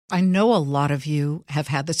I know a lot of you have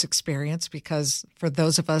had this experience because for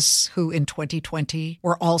those of us who in 2020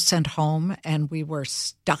 were all sent home and we were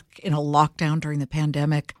stuck in a lockdown during the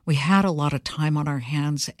pandemic, we had a lot of time on our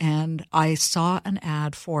hands, and I saw an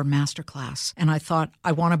ad for Masterclass and I thought,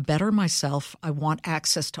 I want to better myself. I want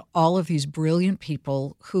access to all of these brilliant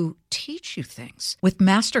people who teach you things. With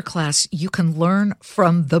Masterclass, you can learn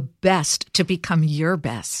from the best to become your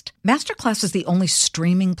best. Masterclass is the only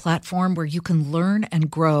streaming platform where you can learn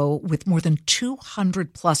and grow with more than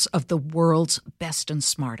 200 plus of the world's best and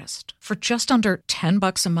smartest. For just under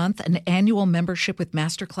 $10 a month, an annual membership with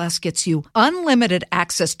Masterclass gets you unlimited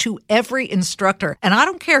access to every instructor. And I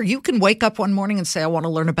don't care. You can wake up one morning and say, I want to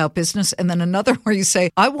learn about business. And then another where you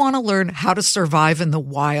say, I want to learn how to survive in the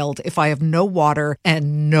wild if I have no water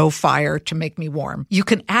and no fire to make me warm. You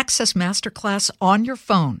can access Masterclass on your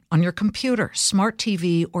phone, on your computer, smart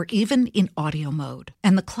TV, or even in audio mode.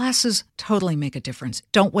 And the classes totally make a difference.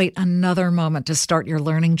 Don't wait another moment to start your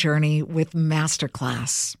learning journey with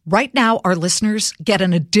Masterclass. Right now, our listeners get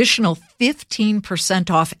an additional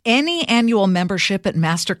 15% off any annual membership at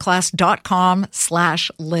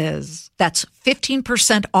masterclass.com/Liz. That's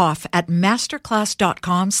 15% off at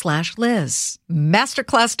masterclass.com/Liz.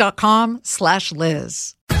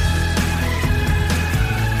 Masterclass.com/Liz.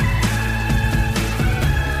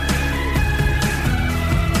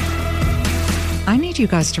 I need you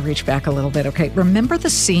guys to reach back a little bit, okay? Remember the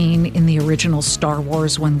scene in the original Star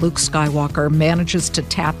Wars when Luke Skywalker manages to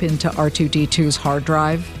tap into R2-D2's hard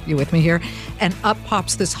drive? You with me here? And up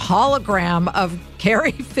pops this hologram of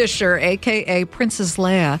Carrie Fisher, a.k.a. Princess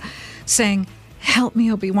Leia, saying, help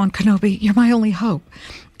me, Obi-Wan Kenobi, you're my only hope.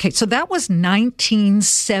 Okay, so that was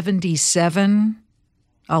 1977.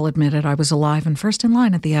 I'll admit it, I was alive and first in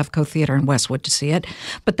line at the Avco Theater in Westwood to see it.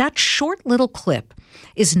 But that short little clip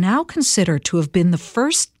is now considered to have been the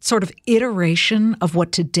first sort of iteration of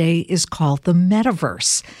what today is called the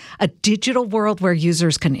metaverse, a digital world where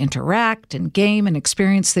users can interact and game and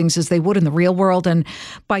experience things as they would in the real world. And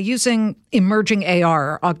by using emerging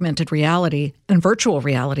AR, or augmented reality, and virtual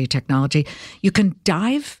reality technology, you can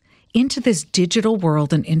dive into this digital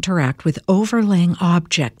world and interact with overlaying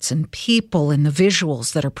objects and people and the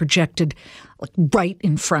visuals that are projected like right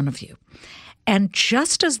in front of you. And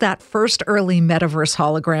just as that first early metaverse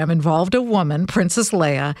hologram involved a woman, Princess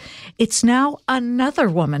Leia, it's now another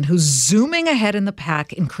woman who's zooming ahead in the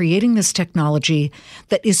pack in creating this technology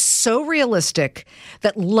that is so realistic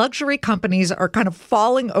that luxury companies are kind of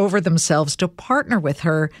falling over themselves to partner with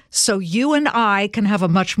her so you and I can have a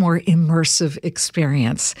much more immersive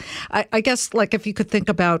experience. I guess, like, if you could think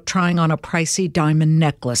about trying on a pricey diamond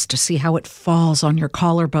necklace to see how it falls on your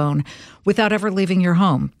collarbone without ever leaving your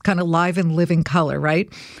home, kind of live in living color, right?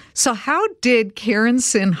 So how did Kiran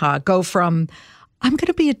Sinha go from, I'm going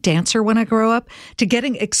to be a dancer when I grow up, to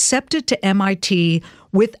getting accepted to MIT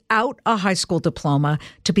without a high school diploma,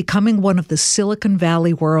 to becoming one of the Silicon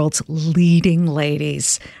Valley world's leading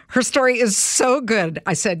ladies? Her story is so good.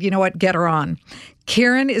 I said, you know what, get her on.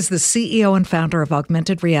 Kiran is the CEO and founder of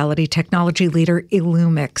augmented reality technology leader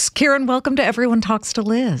Illumix. Kiran, welcome to Everyone Talks to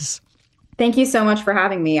Liz. Thank you so much for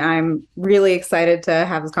having me. I'm really excited to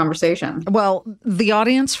have this conversation. Well, the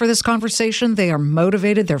audience for this conversation, they are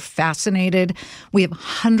motivated. They're fascinated. We have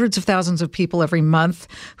hundreds of thousands of people every month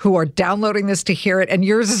who are downloading this to hear it. And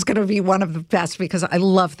yours is going to be one of the best because I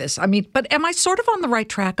love this. I mean, but am I sort of on the right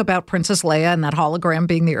track about Princess Leia and that hologram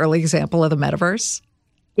being the early example of the metaverse?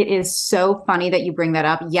 It is so funny that you bring that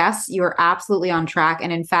up. Yes, you're absolutely on track.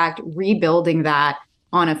 And in fact, rebuilding that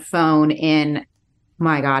on a phone in,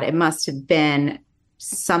 my God, it must have been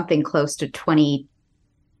something close to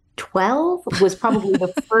 2012 was probably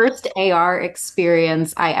the first AR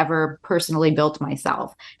experience I ever personally built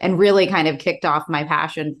myself, and really kind of kicked off my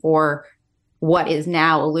passion for what is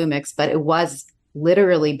now Illumix. But it was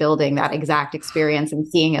literally building that exact experience and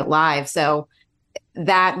seeing it live. So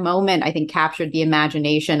that moment, I think, captured the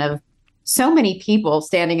imagination of so many people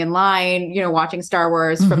standing in line, watching Star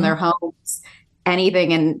Wars from their homes,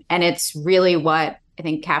 anything. And it's really what I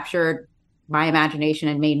think captured my imagination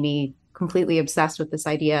and made me completely obsessed with this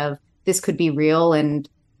idea of this could be real, and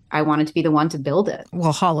I wanted to be the one to build it.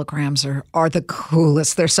 Well, holograms are the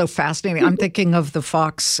coolest. They're so fascinating. I'm thinking of the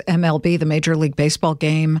Fox MLB, the Major League Baseball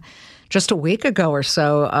game, just a week ago or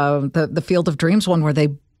so, the Field of Dreams one where they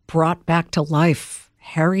brought back to life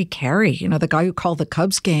Harry Carey, the guy who called the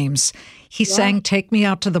Cubs games. He sang "Take Me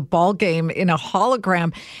Out to the Ball Game" in a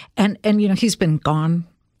hologram. And he's been gone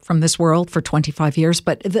from this world for 25 years,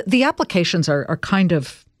 but the applications are kind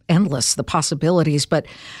of endless, the possibilities. But,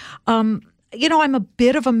 I'm a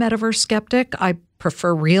bit of a metaverse skeptic. I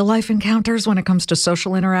prefer real life encounters when it comes to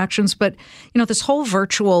social interactions. But, this whole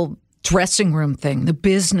virtual dressing room thing, the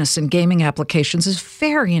business and gaming applications is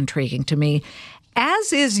very intriguing to me,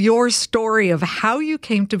 as is your story of how you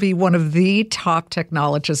came to be one of the top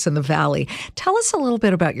technologists in the Valley. Tell us a little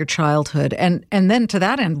bit about your childhood and then to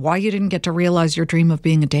that end, why you didn't get to realize your dream of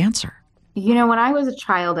being a dancer. When I was a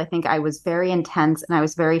child, I think I was very intense and I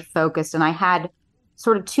was very focused, and I had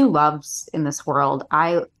sort of two loves in this world.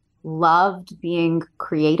 I loved being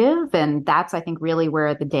creative, and that's, I think, really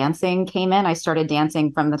where the dancing came in. I started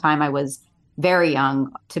dancing from the time I was very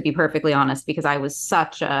young, to be perfectly honest, because I was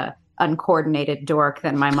such a uncoordinated dork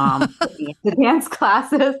that my mom put me into dance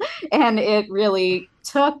classes, and it really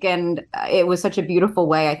took, and it was such a beautiful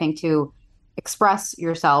way, I think, to express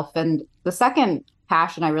yourself. And the second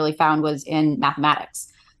passion I really found was in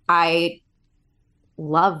mathematics. I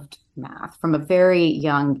loved math from a very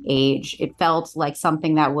young age. It felt like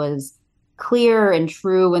something that was clear and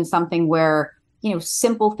true, and something where,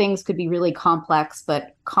 simple things could be really complex,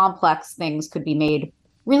 but complex things could be made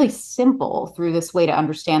really simple through this way to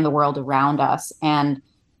understand the world around us. And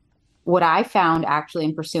what I found actually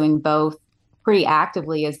in pursuing both pretty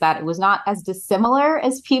actively is that it was not as dissimilar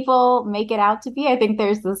as people make it out to be. I think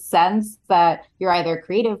there's this sense that you're either a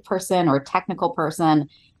creative person or a technical person.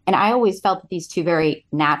 And I always felt that these two very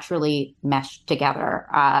naturally meshed together.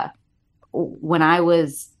 When I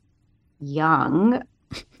was young,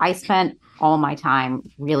 I spent all my time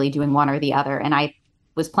really doing one or the other. And I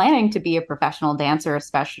was planning to be a professional dancer,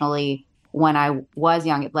 especially when I was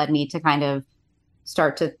young. It led me to kind of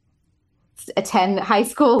start to attend high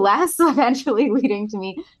school less, eventually leading to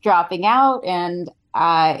me dropping out. And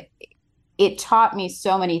it taught me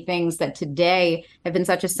so many things that today have been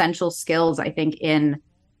such essential skills, I think, in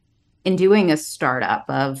doing a startup.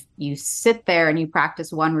 Of you sit there and you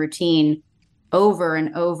practice one routine over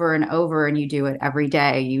and over and over, and you do it every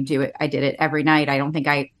day. You do it. I did it every night. I don't think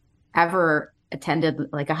I ever attended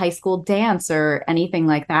like a high school dance or anything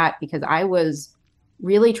like that, because I was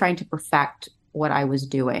really trying to perfect what I was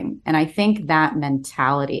doing. And I think that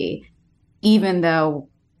mentality, even though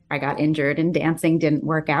I got injured and dancing didn't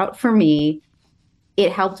work out for me,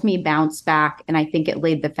 it helped me bounce back. And I think it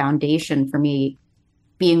laid the foundation for me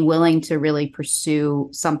being willing to really pursue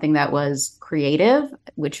something that was creative,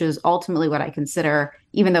 which is ultimately what I consider,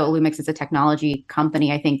 even though Illumix is a technology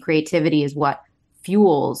company, I think creativity is what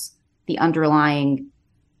fuels the underlying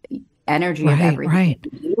energy of everything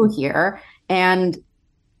we do here. And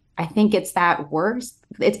I think it's that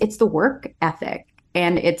it's the work ethic,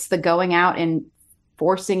 and it's the going out and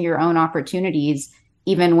forcing your own opportunities,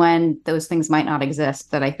 even when those things might not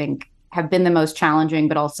exist, that I think have been the most challenging,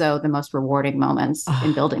 but also the most rewarding moments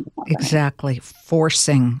in building. Exactly.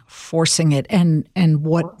 Forcing it. And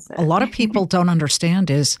what a lot of people don't understand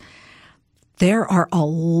is there are a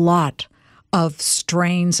lot of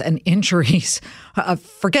strains and injuries,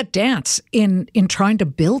 forget dance, in trying to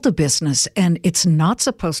build a business. And it's not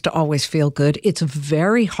supposed to always feel good. It's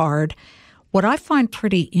very hard. What I find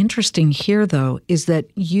pretty interesting here, though, is that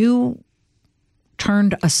you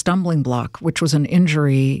turned a stumbling block, which was an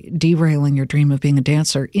injury derailing your dream of being a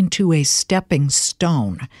dancer, into a stepping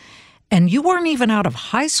stone. And you weren't even out of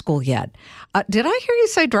high school yet. Did I hear you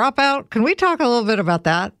say dropout? Can we talk a little bit about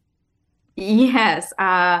that? Yes.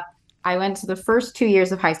 I went to the first 2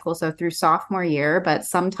 years of high school, so through sophomore year, but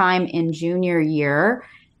sometime in junior year,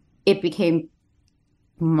 it became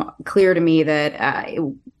clear to me that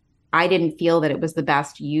I didn't feel that it was the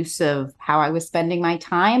best use of how I was spending my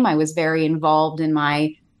time. I was very involved in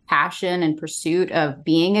my passion and pursuit of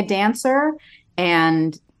being a dancer.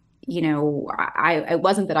 And, it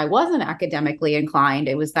wasn't that I wasn't academically inclined.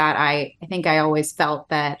 It was that I think I always felt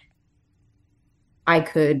that I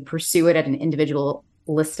could pursue it at an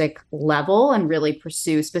individualistic level and really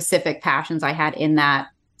pursue specific passions I had in that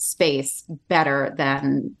space better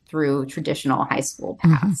than through traditional high school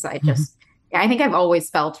paths. I think I've always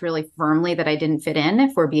felt really firmly that I didn't fit in,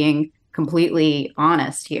 if we're being completely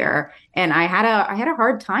honest here. And I had a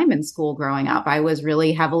hard time in school growing up. I was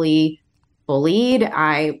really heavily bullied.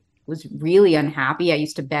 I was really unhappy. I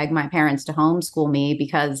used to beg my parents to homeschool me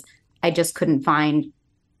because I just couldn't find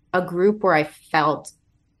a group where I felt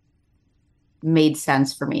made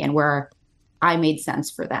sense for me and where I made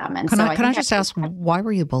sense for them. And can I just ask, why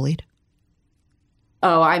were you bullied?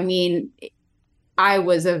 Oh, I mean, I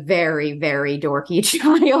was a very, very dorky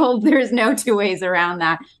child. There's no two ways around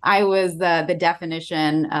that. I was the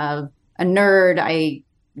definition of a nerd. I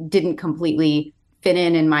didn't completely fit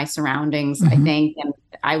in my surroundings, I think. And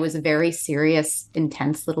I was a very serious,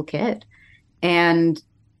 intense little kid. And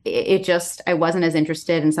I wasn't as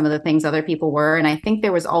interested in some of the things other people were. And I think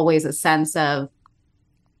there was always a sense of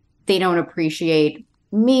they don't appreciate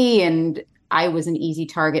me. And I was an easy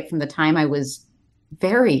target from the time I was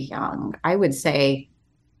very young. I would say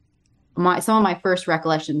some of my first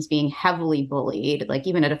recollections being heavily bullied, like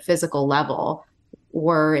even at a physical level,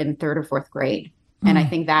 were in third or fourth grade. And I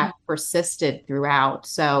think that persisted throughout.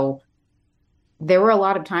 So there were a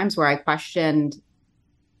lot of times where I questioned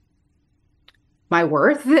my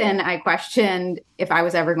worth, and I questioned if I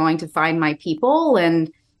was ever going to find my people. And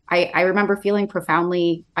I remember feeling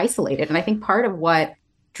profoundly isolated. And I think part of what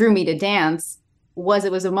drew me to dance was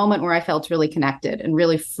it was a moment where I felt really connected and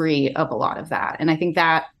really free of a lot of that. And I think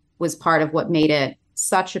that was part of what made it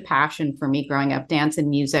such a passion for me growing up. Dance and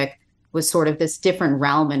music was sort of this different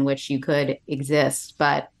realm in which you could exist.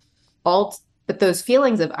 But those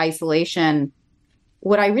feelings of isolation,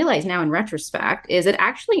 what I realize now in retrospect is it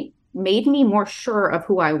actually made me more sure of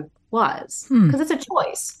who I was, because it's a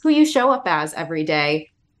choice. Who you show up as every day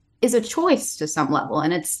is a choice to some level.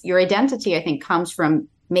 And it's your identity, I think, comes from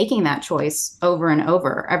making that choice over and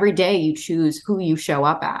over. Every day you choose who you show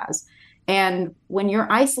up as. And when you're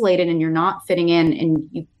isolated and you're not fitting in and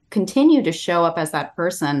you continue to show up as that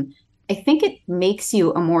person, I think it makes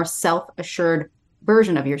you a more self-assured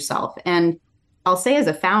version of yourself. And I'll say as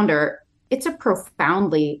a founder, it's a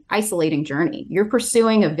profoundly isolating journey. You're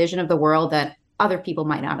pursuing a vision of the world that other people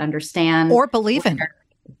might not understand or believe in.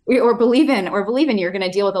 Or believe in. You're going to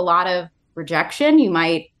deal with a lot of rejection. You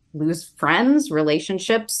might lose friends,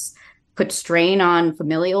 relationships, put strain on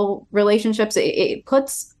familial relationships. It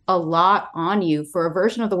puts a lot on you for a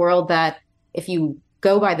version of the world that, if you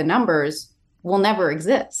go by the numbers, will never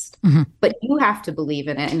exist. But you have to believe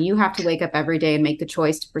in it, and you have to wake up every day and make the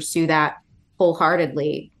choice to pursue that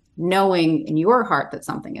wholeheartedly, knowing in your heart that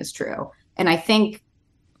something is true. And I think,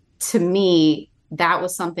 to me, that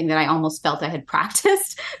was something that I almost felt I had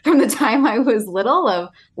practiced from the time I was little, of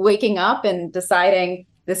waking up and deciding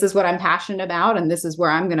this is what I'm passionate about and this is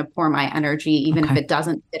where I'm going to pour my energy, even if it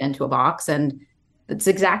doesn't fit into a box. And it's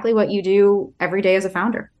exactly what you do every day as a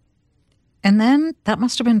founder. And then that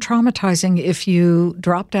must have been traumatizing if you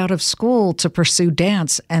dropped out of school to pursue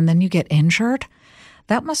dance and then you get injured.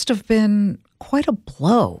 That must have been quite a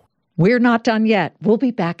blow. We're not done yet. We'll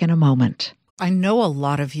be back in a moment. I know a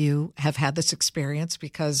lot of you have had this experience,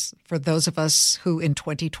 because for those of us who in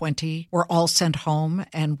 2020 were all sent home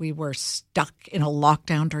and we were stuck in a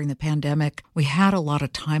lockdown during the pandemic, we had a lot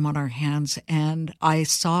of time on our hands. And I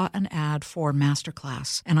saw an ad for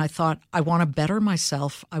Masterclass and I thought, I want to better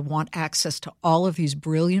myself. I want access to all of these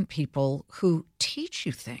brilliant people who teach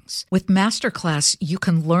you things. With Masterclass, you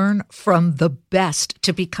can learn from the best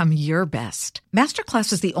to become your best.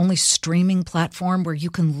 Masterclass is the only streaming platform where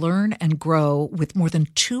you can learn and grow with more than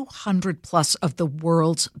 200 plus of the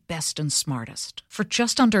world's best and smartest. For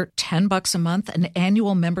just under $10 a month, an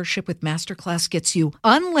annual membership with Masterclass gets you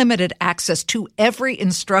unlimited access to every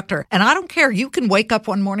instructor. And I don't care. You can wake up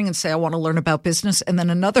one morning and say, I want to learn about business. And then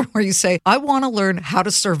another where you say, I want to learn how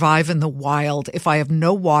to survive in the wild if I have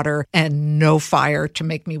no water and no fire to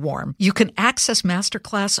make me warm. You can access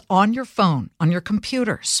Masterclass on your phone, on your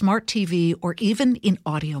computer, smart TV, or even in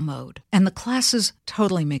audio mode. And the classes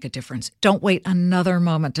totally make a difference. Don't wait another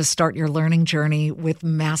moment to start your learning journey with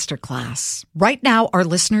Masterclass. Right now, our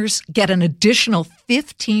listeners get an additional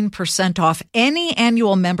 15% off any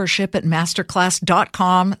annual membership at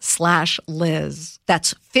masterclass.com/Liz.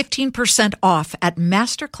 That's 15% off at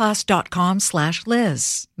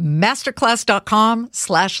masterclass.com/Liz.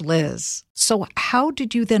 Masterclass.com/Liz. So how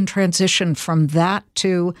did you then transition from that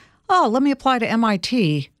to, let me apply to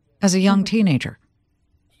MIT as a young teenager?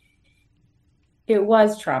 It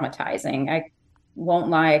was traumatizing. I won't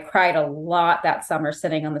lie. I cried a lot that summer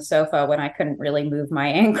sitting on the sofa when I couldn't really move my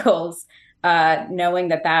ankles, knowing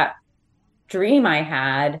that dream I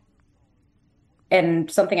had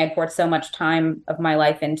and something I'd poured so much time of my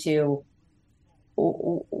life into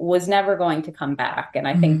was never going to come back. And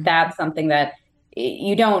I think that's something that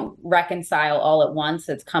you don't reconcile all at once.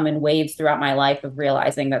 It's come in waves throughout my life of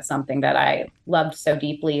realizing that something that I loved so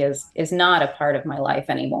deeply is not a part of my life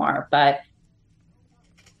anymore. But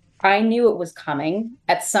I knew it was coming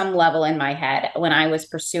at some level in my head when I was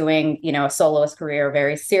pursuing, a soloist career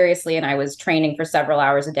very seriously, and I was training for several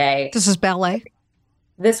hours a day. This is ballet?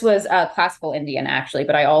 This was classical Indian, actually,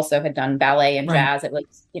 but I also had done ballet and jazz. It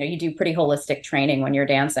was, you do pretty holistic training when you're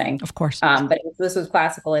dancing. Of course. But this was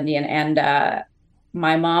classical Indian. And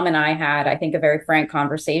my mom and I had, I think, a very frank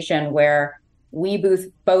conversation where we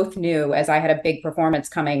both knew, as I had a big performance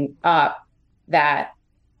coming up, that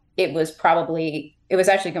it was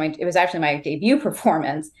actually my debut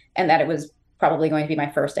performance, and that it was probably going to be my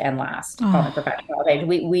first and last on the professional stage.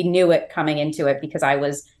 We knew it coming into it because I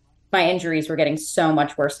was my injuries were getting so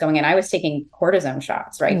much worse going in. I was taking cortisone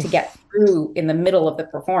shots, right, to get through in the middle of the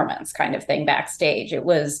performance kind of thing backstage. It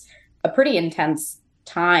was a pretty intense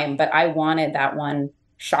time, but I wanted that one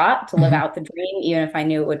shot to live out the dream, even if I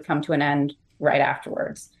knew it would come to an end right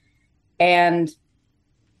afterwards. And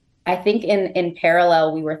I think in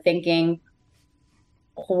parallel, we were thinking,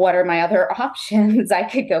 what are my other options? I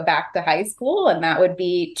could go back to high school, and that would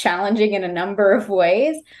be challenging in a number of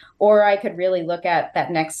ways, or I could really look at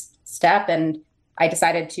that next step. And I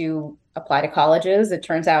decided to apply to colleges. It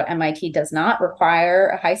turns out MIT does not require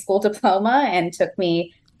a high school diploma, and took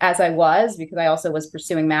me as I was, because I also was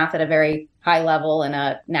pursuing math at a very high level and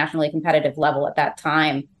a nationally competitive level at that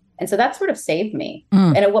time. And so that sort of saved me.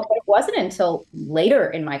 And it wasn't until later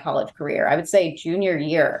in my college career, I would say junior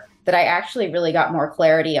year, that I actually really got more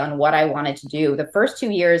clarity on what I wanted to do. The first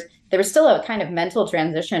 2 years, there was still a kind of mental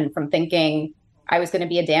transition from thinking I was going to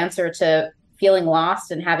be a dancer to feeling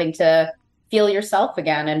lost and having to feel yourself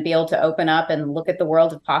again and be able to open up and look at the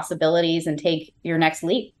world of possibilities and take your next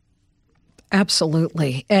leap.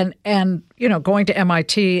 Absolutely. And going to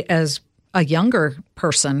MIT as a younger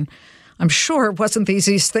person, I'm sure it wasn't the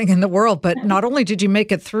easiest thing in the world, but not only did you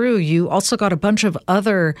make it through, you also got a bunch of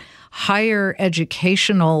other higher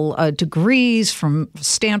educational degrees from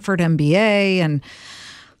Stanford MBA. And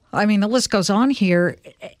I mean, the list goes on here.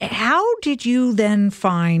 How did you then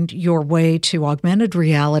find your way to augmented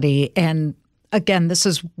reality? And again, this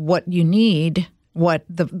is what you need, what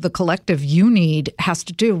the collective you need has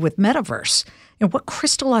to do with metaverse. And what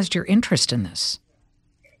crystallized your interest in this?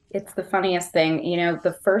 It's the funniest thing.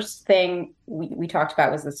 The first thing we talked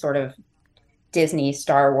about was this sort of Disney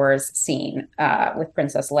Star Wars scene with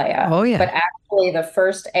Princess Leia. Oh, yeah. But actually, the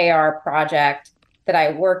first AR project that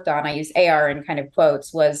I worked on, I use AR in kind of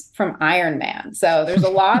quotes, was from Iron Man. So there's a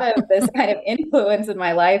lot of this kind of influence in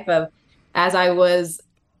my life of, as I was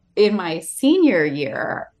in my senior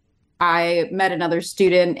year, I met another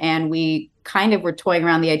student and we kind of were toying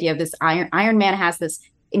around the idea of this Iron Man has this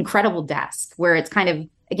incredible desk where it's kind of,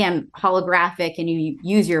 again, holographic, and you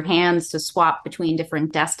use your hands to swap between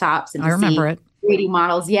different desktops and I remember see it. 3D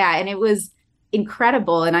models. Yeah. And it was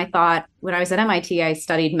incredible. And I thought, when I was at MIT, I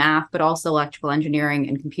studied math, but also electrical engineering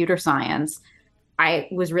and computer science. I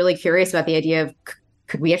was really curious about the idea of,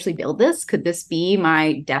 could we actually build this? Could this be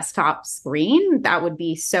my desktop screen? That would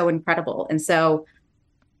be so incredible. And so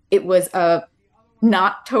it was a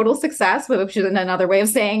not total success, which is another way of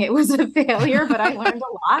saying it was a failure, but I learned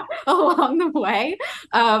a lot along the way.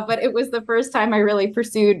 But it was the first time I really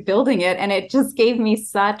pursued building it. And it just gave me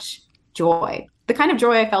such joy. The kind of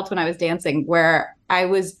joy I felt when I was dancing, where I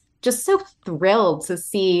was just so thrilled to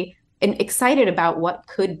see and excited about what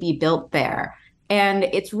could be built there. And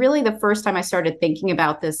it's really the first time I started thinking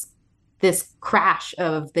about this crash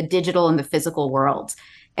of the digital and the physical worlds.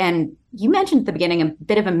 And you mentioned at the beginning a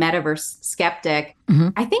bit of a metaverse skeptic.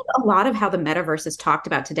 I think a lot of how the metaverse is talked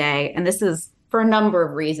about today, and this is for a number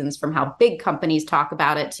of reasons, from how big companies talk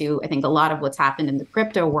about it to, I think, a lot of what's happened in the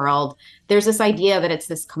crypto world, there's this idea that it's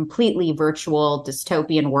this completely virtual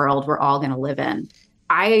dystopian world we're all going to live in.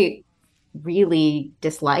 I really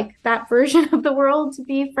dislike that version of the world, to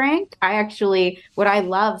be frank. What I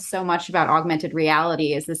love so much about augmented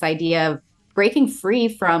reality is this idea of breaking free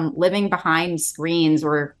from living behind screens,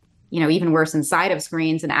 or, even worse, inside of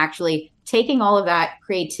screens, and actually taking all of that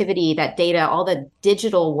creativity, that data, all the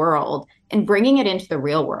digital world, and bringing it into the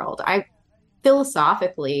real world. I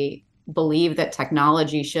philosophically believe that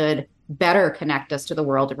technology should better connect us to the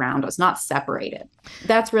world around us, not separate it.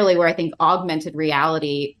 That's really where I think augmented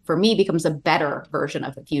reality, for me, becomes a better version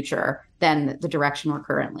of the future than the direction we're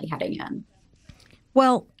currently heading in.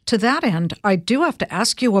 Well, to that end, I do have to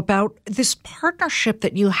ask you about this partnership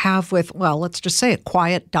that you have with, well, let's just say it,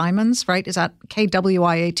 Quiet Diamonds, right? Is that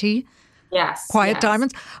KWIAT? Yes. Quiet yes.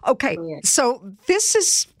 Diamonds? Okay, so this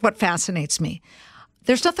is what fascinates me.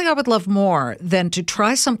 There's nothing I would love more than to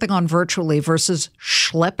try something on virtually versus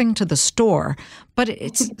schlepping to the store. But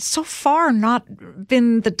it's so far not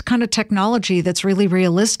been the kind of technology that's really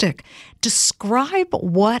realistic. Describe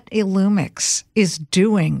what Illumix is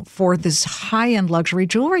doing for this high-end luxury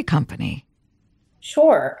jewelry company.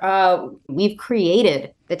 Sure. We've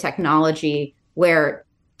created the technology where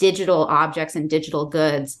digital objects and digital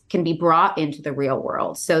goods can be brought into the real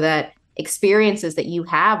world, so that experiences that you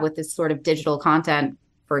have with this sort of digital content,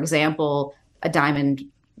 for example, a diamond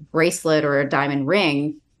bracelet or a diamond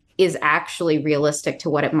ring, is actually realistic to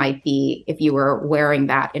what it might be if you were wearing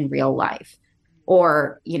that in real life.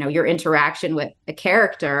 Or, your interaction with a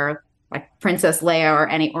character like Princess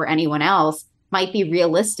Leia or anyone else might be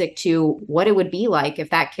realistic to what it would be like if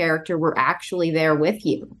that character were actually there with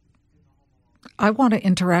you. I want to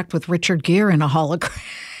interact with Richard Gere in a hologram.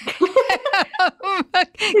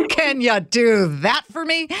 Can you do that for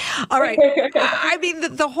me? All right. I mean,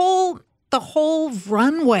 the whole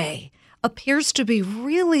runway appears to be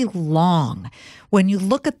really long when you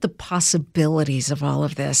look at the possibilities of all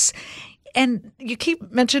of this. And you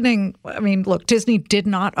keep mentioning, I mean, look, Disney did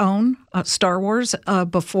not own Star Wars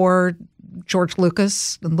before George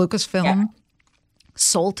Lucas and Lucasfilm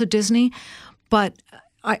sold to Disney. But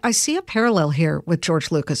I see a parallel here with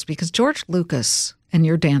George Lucas because George Lucas, and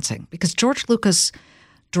you're dancing, because George Lucas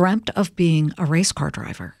dreamt of being a race car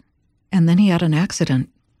driver. And then he had an accident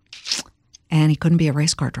and he couldn't be a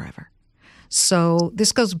race car driver. So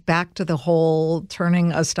this goes back to the whole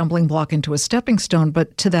turning a stumbling block into a stepping stone.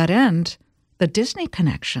 But to that end, the Disney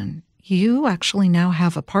connection, you actually now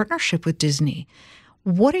have a partnership with Disney.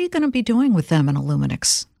 What are you going to be doing with them in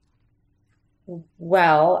Illumina?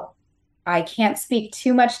 Well, I can't speak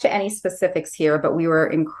too much to any specifics here, but we were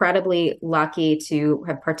incredibly lucky to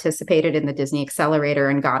have participated in the Disney Accelerator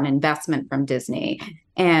and gotten investment from Disney.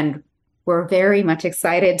 And we're very much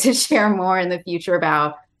excited to share more in the future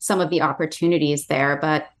about some of the opportunities there.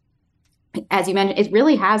 But as you mentioned, it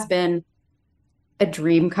really has been a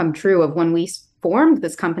dream come true of when we formed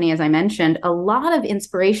this company. As I mentioned, a lot of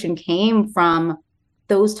inspiration came from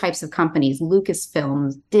those types of companies,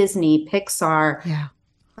 Lucasfilms, Disney, Pixar,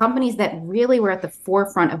 companies that really were at the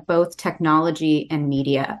forefront of both technology and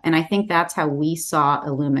media. And I think that's how we saw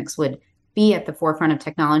Illumix would be at the forefront of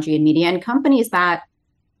technology and media, and companies that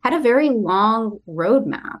had a very long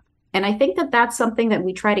roadmap. And I think that that's something that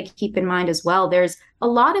we try to keep in mind as well. There's a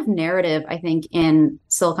lot of narrative, I think, in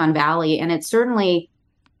Silicon Valley, and it's certainly,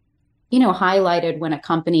 highlighted when a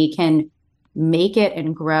company can make it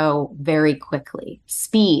and grow very quickly.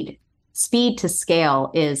 Speed to scale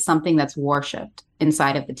is something that's worshipped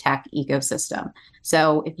inside of the tech ecosystem.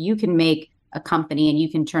 So if you can make a company and you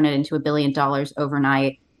can turn it into $1 billion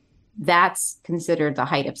overnight, that's considered the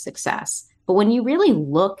height of success. But when you really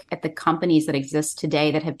look at the companies that exist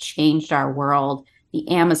today that have changed our world, the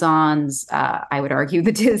Amazons, I would argue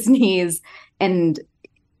the Disneys, and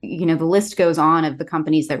the list goes on of the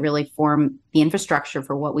companies that really form the infrastructure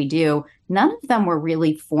for what we do, none of them were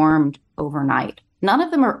really formed overnight. None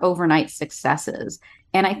of them are overnight successes.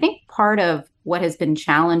 And I think part of what has been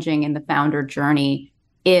challenging in the founder journey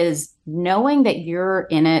is knowing that you're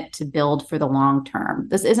in it to build for the long term.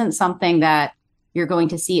 This isn't something that you're going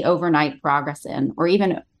to see overnight progress in, or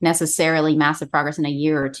even necessarily massive progress in a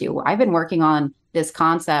year or two. I've been working on this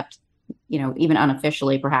concept, even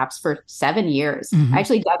unofficially perhaps, for 7 years. Mm-hmm. I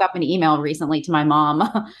actually dug up an email recently to my mom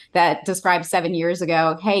that described 7 years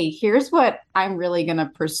ago, hey, here's what I'm really going to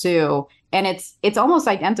pursue. And it's almost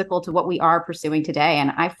identical to what we are pursuing today.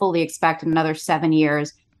 And I fully expect in another 7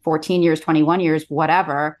 years, 14 years, 21 years,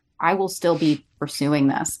 whatever, I will still be pursuing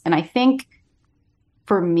this. And I think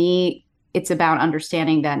for me, it's about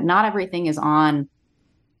understanding that not everything is on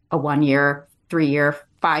a 1 year, 3 year,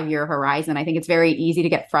 5 year horizon. I think it's very easy to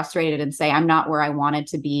get frustrated and say, I'm not where I wanted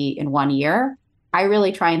to be in 1 year. I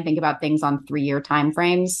really try and think about things on 3-year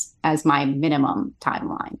timeframes as my minimum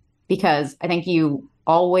timeline, because I think you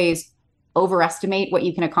always overestimate what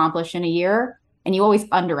you can accomplish in a year, and you always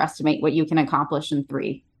underestimate what you can accomplish in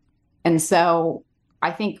 3. And so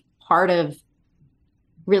I think part of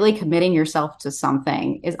really committing yourself to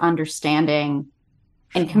something is understanding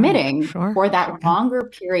and committing for that longer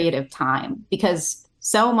period of time, because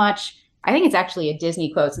so much, I think it's actually a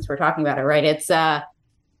Disney quote since we're talking about it, right? It's the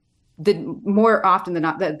more often than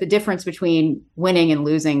not, the difference between winning and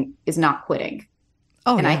losing is not quitting.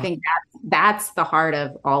 I think that's the heart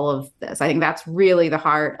of all of this. I think that's really the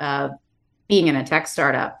heart of being in a tech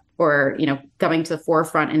startup, or, coming to the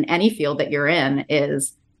forefront in any field that you're in,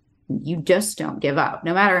 is you just don't give up.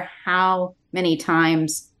 No matter how many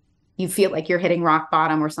times you feel like you're hitting rock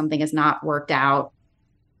bottom or something has not worked out,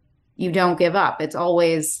 you don't give up. It's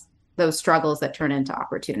always those struggles that turn into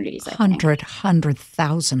opportunities.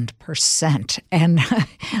 100,000%. And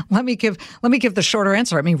let me give the shorter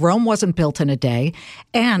answer. I mean, Rome wasn't built in a day.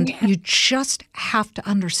 And you just have to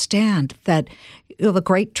understand that the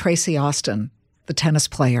great Tracy Austin, the tennis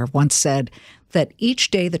player, once said that each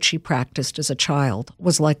day that she practiced as a child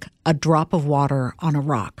was like a drop of water on a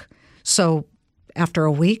rock. So after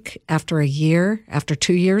a week, after a year, after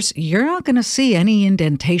 2 years, you're not going to see any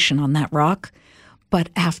indentation on that rock. But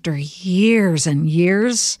after years and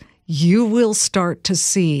years, you will start to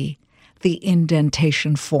see the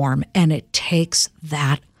indentation form, and it takes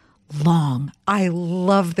that long. I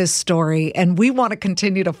love this story, and we want to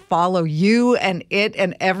continue to follow you and it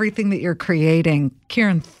and everything that you're creating.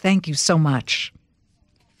 Kieran, thank you so much.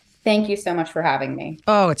 Thank you so much for having me.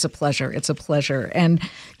 Oh, it's a pleasure. It's a pleasure. And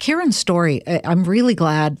Kieran's story, I'm really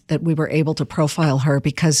glad that we were able to profile her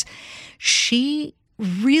because she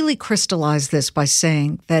really crystallized this by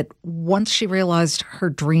saying that once she realized her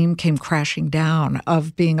dream came crashing down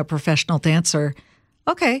of being a professional dancer,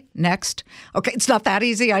 okay, next. Okay, it's not that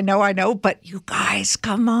easy. I know. But you guys,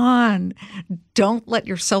 come on. Don't let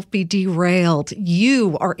yourself be derailed.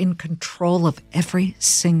 You are in control of every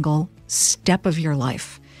single step of your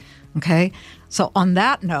life. Okay? So on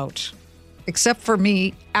that note, except for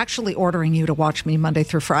me actually ordering you to watch me Monday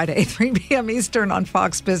through Friday, 3 p.m. Eastern on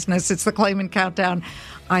Fox Business, it's the Claman Countdown.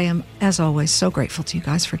 I am, as always, so grateful to you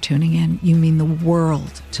guys for tuning in. You mean the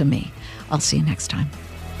world to me. I'll see you next time.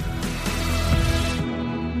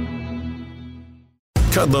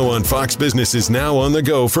 Kudlow on Fox Business is now on the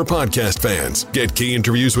go for podcast fans. Get key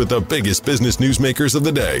interviews with the biggest business newsmakers of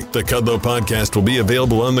the day. The Kudlow podcast will be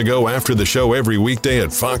available on the go after the show every weekday at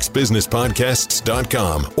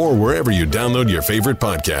foxbusinesspodcasts.com or wherever you download your favorite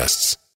podcasts.